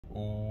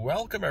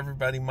Welcome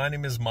everybody, my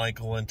name is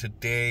Michael and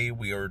today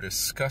we are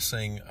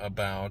discussing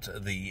about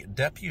the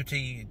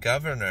Deputy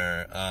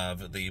Governor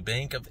of the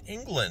Bank of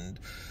England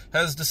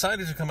has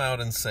decided to come out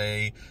and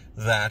say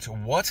that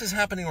what is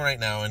happening right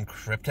now in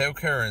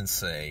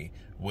cryptocurrency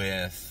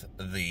with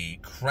the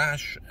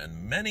crash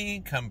and many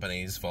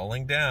companies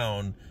falling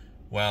down,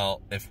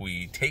 well, if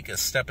we take a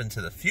step into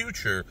the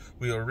future,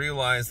 we will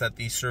realize that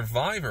the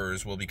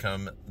survivors will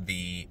become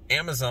the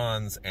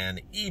Amazons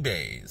and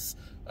eBays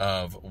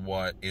of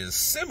what is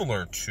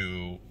similar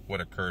to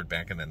what occurred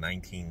back in the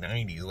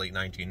 1990s, late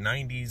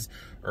 1990s,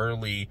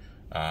 early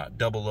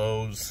double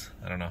O's.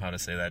 I don't know how to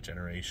say that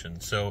generation.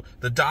 So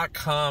the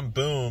dot-com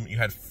boom, you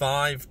had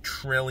 $5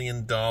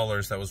 trillion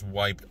that was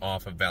wiped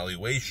off of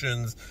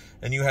valuations,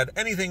 and you had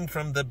anything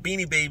from the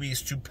Beanie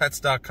Babies to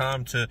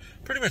Pets.com to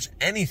pretty much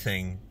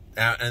anything,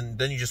 and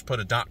then you just put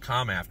a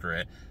 .com after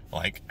it,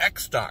 like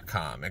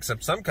X.com,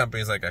 except some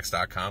companies like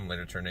X.com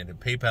later turned into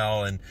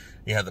PayPal, and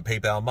you had the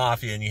PayPal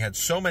Mafia, and you had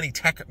so many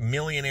tech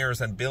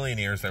millionaires and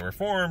billionaires that were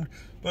formed,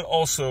 but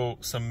also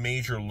some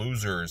major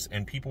losers,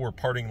 and people were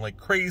partying like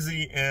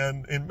crazy,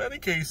 and in many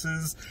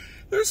cases,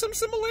 there's some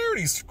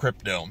similarities to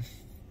crypto.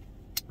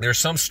 There's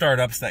some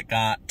startups that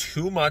got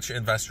too much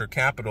investor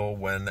capital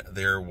when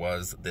there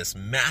was this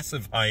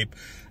massive hype,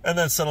 and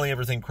then suddenly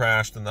everything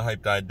crashed and the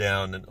hype died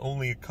down and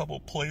only a couple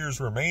players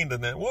remained.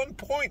 And at one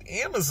point,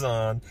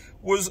 Amazon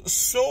was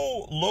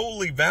so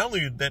lowly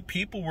valued that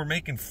people were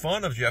making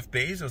fun of Jeff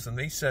Bezos, and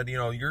they said, you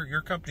know,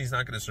 your company's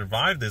not going to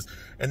survive this.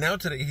 And now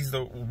today, he's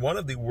one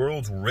of the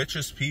world's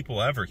richest people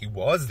ever. He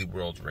was the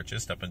world's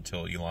richest up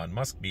until Elon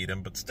Musk beat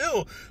him, but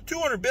still,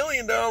 $200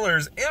 billion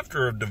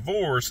after a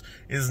divorce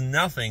is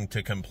nothing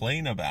to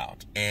complain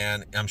about.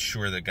 And I'm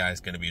sure that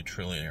guy's going to be a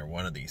trillionaire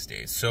one of these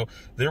days. So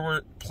there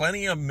were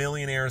plenty of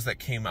millionaires that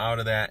came out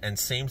of that, and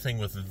same thing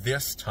with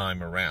this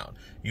time around.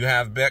 You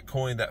have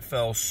Bitcoin that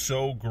fell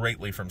so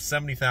greatly from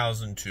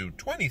 70,000 to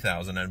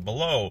 20,000 and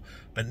below,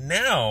 but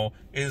now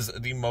is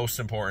the most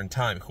important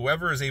time.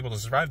 Whoever is able to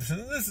survive this,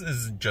 and this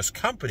isn't just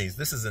companies,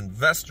 this is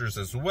investors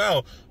as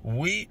well.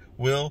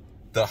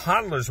 The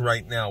hodlers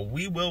right now,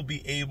 we will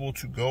be able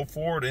to go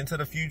forward into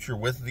the future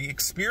with the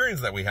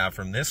experience that we have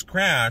from this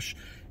crash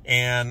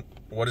and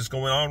what is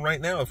going on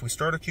right now. If we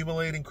start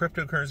accumulating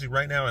cryptocurrency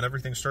right now and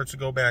everything starts to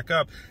go back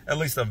up, at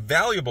least the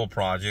valuable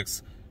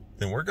projects,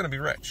 then we're going to be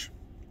rich.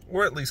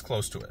 We're at least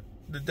close to it.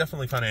 They're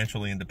definitely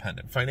financially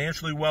independent,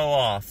 financially well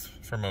off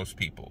for most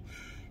people.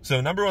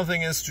 So number one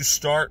thing is to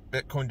start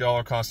Bitcoin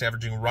dollar cost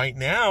averaging right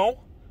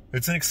now.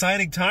 It's an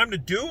exciting time to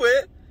do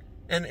it.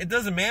 And it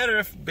doesn't matter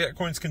if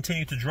Bitcoins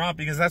continue to drop,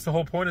 because that's the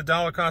whole point of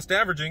dollar cost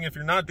averaging. If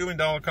you're not doing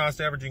dollar cost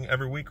averaging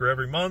every week or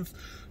every month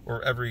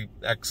or every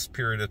X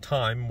period of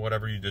time,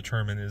 whatever you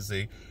determine is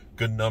a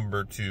good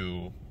number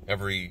to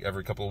every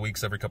couple of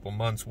weeks, every couple of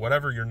months,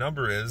 whatever your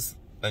number is,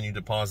 then you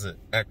deposit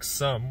X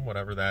sum,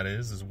 whatever that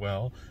is as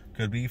well.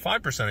 Could be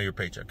 5% of your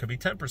paycheck, could be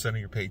 10% of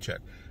your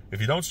paycheck. If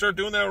you don't start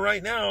doing that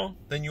right now,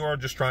 then you are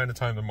just trying to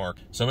time the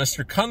market. So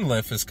Mr.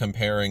 Cunliffe is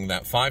comparing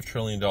that $5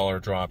 trillion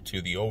drop to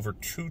the over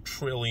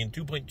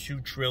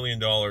 $2.2 trillion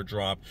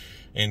drop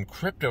in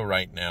crypto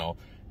right now.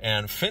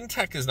 And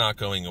fintech is not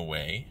going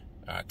away.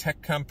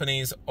 Tech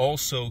companies,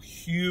 also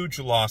huge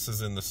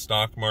losses in the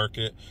stock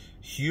market,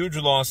 huge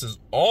losses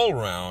all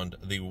around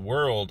the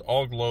world.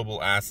 All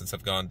global assets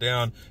have gone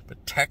down,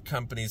 but tech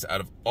companies,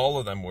 out of all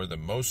of them, were the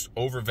most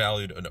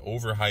overvalued and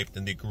overhyped,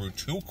 and they grew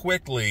too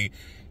quickly.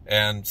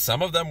 And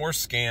some of them were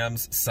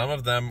scams. Some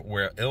of them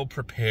were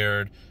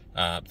ill-prepared.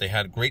 They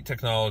had great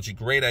technology,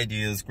 great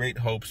ideas, great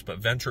hopes, but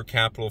venture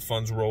capital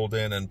funds rolled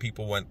in and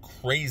people went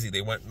crazy.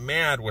 They went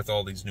mad with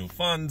all these new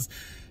funds,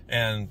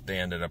 and they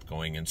ended up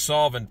going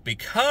insolvent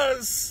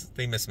because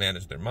they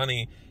mismanaged their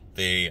money.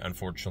 They,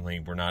 unfortunately,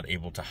 were not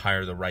able to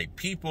hire the right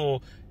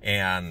people,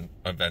 and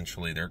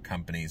eventually their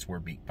companies were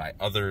beat by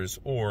others,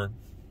 or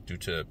due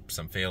to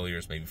some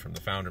failures, maybe from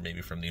the founder,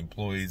 maybe from the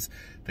employees,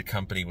 the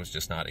company was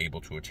just not able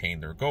to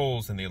attain their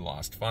goals and they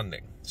lost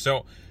funding.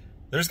 So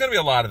there's going to be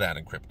a lot of that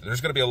in crypto.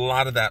 There's going to be a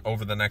lot of that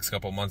over the next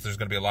couple of months. There's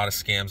going to be a lot of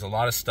scams. A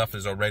lot of stuff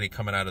is already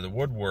coming out of the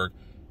woodwork.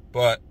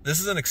 But this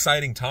is an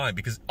exciting time,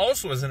 because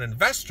also as an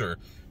investor,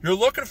 you're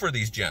looking for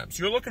these gems.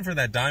 You're looking for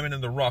that diamond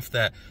in the rough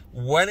that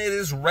when it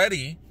is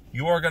ready,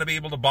 you are going to be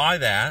able to buy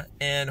that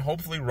and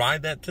hopefully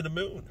ride that to the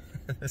moon.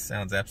 This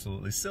sounds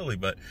absolutely silly,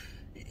 but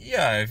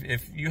yeah,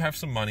 if you have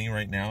some money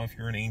right now, if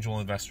you're an angel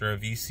investor, a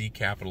VC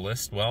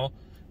capitalist, well,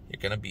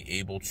 you're going to be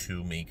able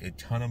to make a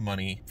ton of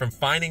money from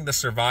finding the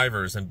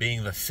survivors and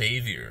being the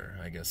savior,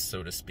 I guess,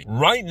 so to speak.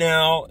 Right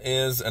now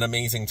is an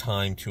amazing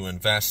time to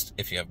invest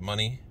if you have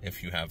money,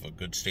 if you have a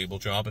good stable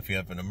job, if you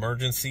have an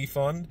emergency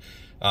fund.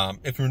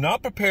 If you're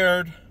not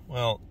prepared,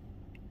 well,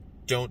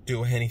 don't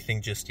do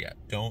anything just yet.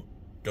 Don't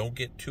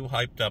get too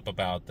hyped up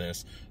about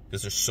this,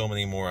 because there's so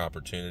many more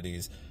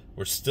opportunities.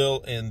 We're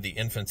still in the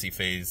infancy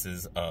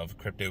phases of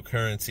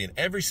cryptocurrency, and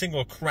every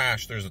single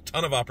crash, there's a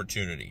ton of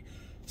opportunity.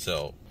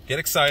 So get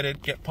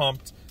excited, get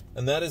pumped,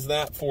 and that is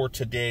that for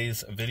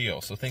today's video.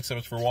 So thanks so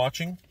much for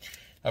watching.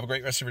 Have a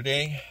great rest of your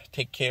day.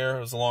 Take care.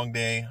 It was a long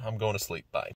day. I'm going to sleep. Bye.